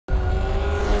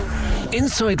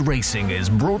Inside Racing is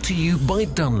brought to you by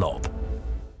Dunlop.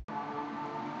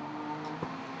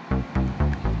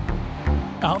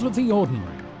 Out of the ordinary,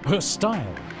 her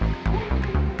style.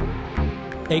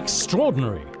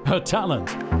 Extraordinary, her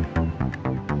talent.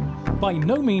 By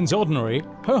no means ordinary,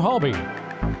 her hobby.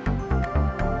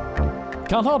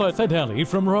 Carlotta Fedeli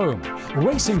from Rome,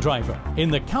 racing driver in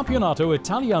the Campionato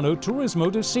Italiano Turismo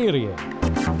di Serie.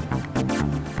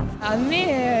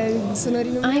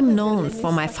 I'm known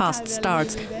for my fast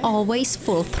starts, always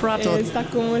full throttle.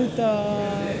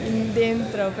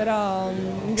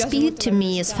 Speed to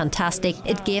me is fantastic.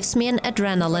 It gives me an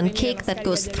adrenaline kick that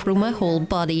goes through my whole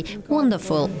body.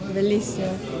 Wonderful.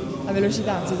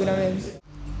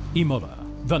 Imola,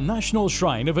 the national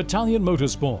shrine of Italian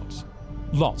motorsport.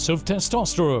 Lots of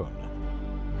testosterone.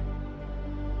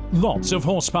 Lots of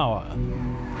horsepower.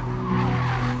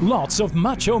 Lots of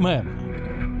macho men.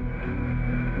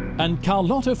 And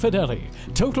Carlotta Fedeli,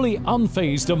 totally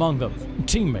unfazed among them.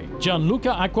 Teammate Gianluca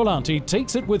Aqualanti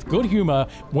takes it with good humor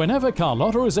whenever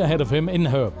Carlotta is ahead of him in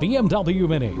her BMW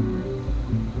Mini.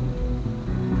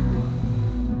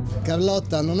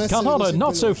 Carlotta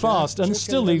not so fast and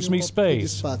still leaves me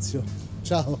space.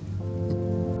 Ciao.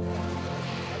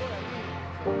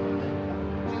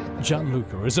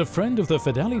 Gianluca is a friend of the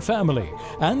Fedeli family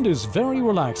and is very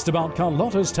relaxed about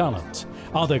Carlotta's talent.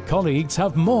 Other colleagues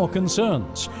have more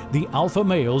concerns. The alpha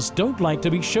males don't like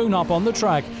to be shown up on the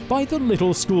track by the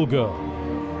little schoolgirl.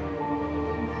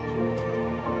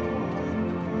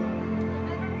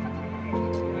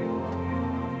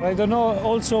 I don't know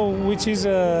also which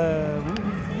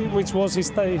was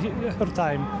her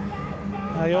time.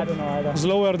 I hope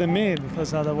slower than me,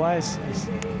 because otherwise,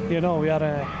 you know, we are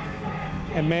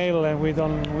a male and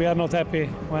we are not happy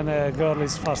when a girl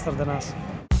is faster than us.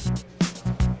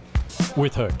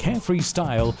 With her carefree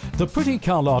style, the pretty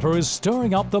Carlotta is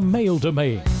stirring up the male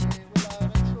domain.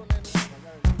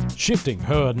 Shifting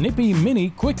her nippy Mini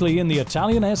quickly in the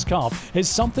Italian S-Cup is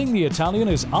something the Italian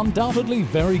is undoubtedly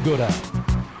very good at.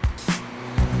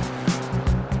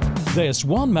 There's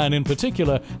one man in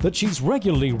particular that she's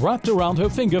regularly wrapped around her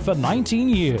finger for 19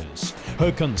 years.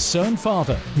 Her concerned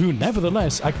father, who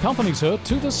nevertheless accompanies her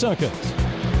to the circuit.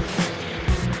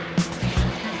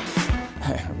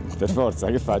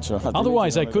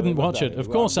 Otherwise I couldn't watch it. Of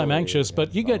course I'm anxious,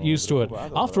 but you get used to it.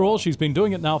 After all, she's been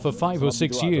doing it now for 5 or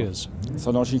 6 years.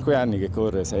 Sono 5 anni che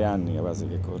corre, 6 anni quasi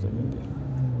che corre, quindi.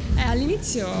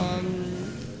 All'inizio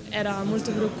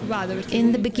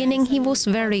In the beginning he was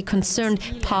very concerned,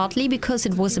 partly because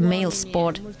it was a male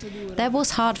sport. That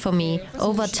was hard for me.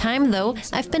 Over time though,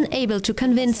 I've been able to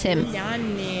convince him.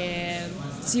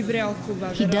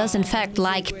 He does in fact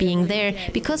like being there,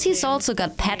 because he's also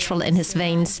got petrol in his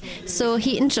veins, so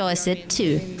he enjoys it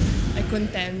too.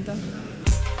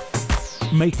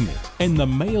 Making it in the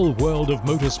male world of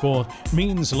motorsport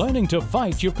means learning to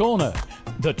fight your corner.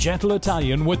 The gentle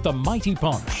Italian with the mighty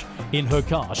punch. In her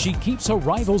car, she keeps her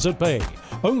rivals at bay.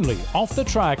 Only off the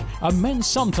track are men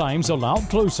sometimes allowed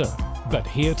closer. But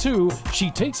here too, she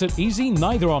takes it easy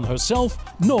neither on herself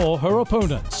nor her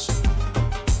opponents.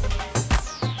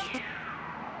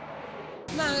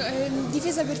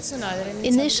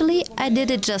 Initially, I did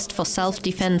it just for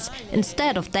self-defense.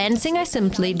 Instead of dancing, I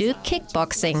simply do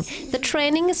kickboxing. The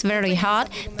training is very hard,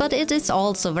 but it is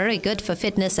also very good for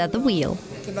fitness at the wheel.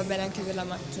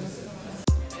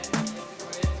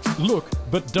 Look,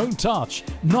 but don't touch.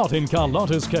 Not in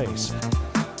Carlotta's case.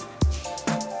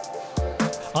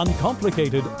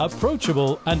 Uncomplicated,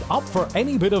 approachable, and up for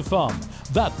any bit of fun.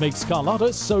 That makes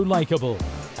Carlotta so likable.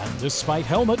 And despite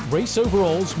helmet, race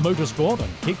overalls, motorsport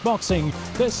and kickboxing,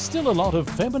 there's still a lot of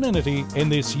femininity in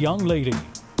this young lady.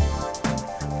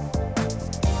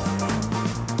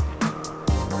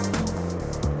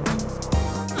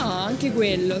 Anche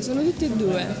quello, sono tutte e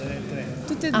due.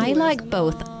 I like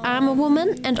both. I'm a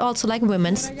woman and also like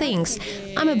women's things.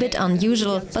 I'm a bit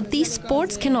unusual, but these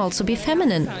sports can also be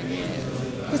feminine.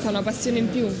 Questa è una passione in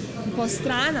più, un po'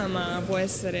 strana, ma può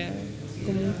essere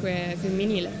comunque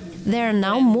femminile. There are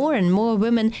now more and more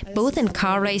women, both in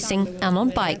car racing and on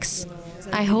bikes.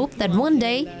 I hope that one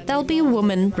day there'll be a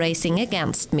woman racing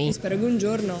against me. Spero che un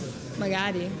giorno,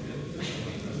 magari,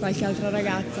 qualche altra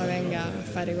ragazza venga a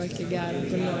fare qualche gara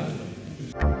con noi.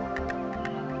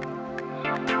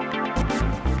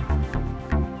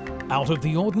 Out of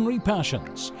the ordinary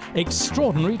passions,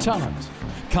 extraordinary talent,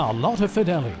 Carlotta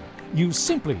Fedeli. You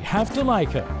simply have to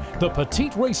like her, the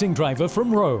petite racing driver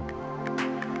from Rome.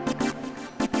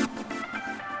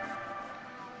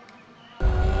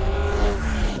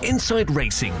 Inside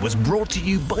Racing was brought to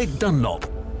you by Dunlop.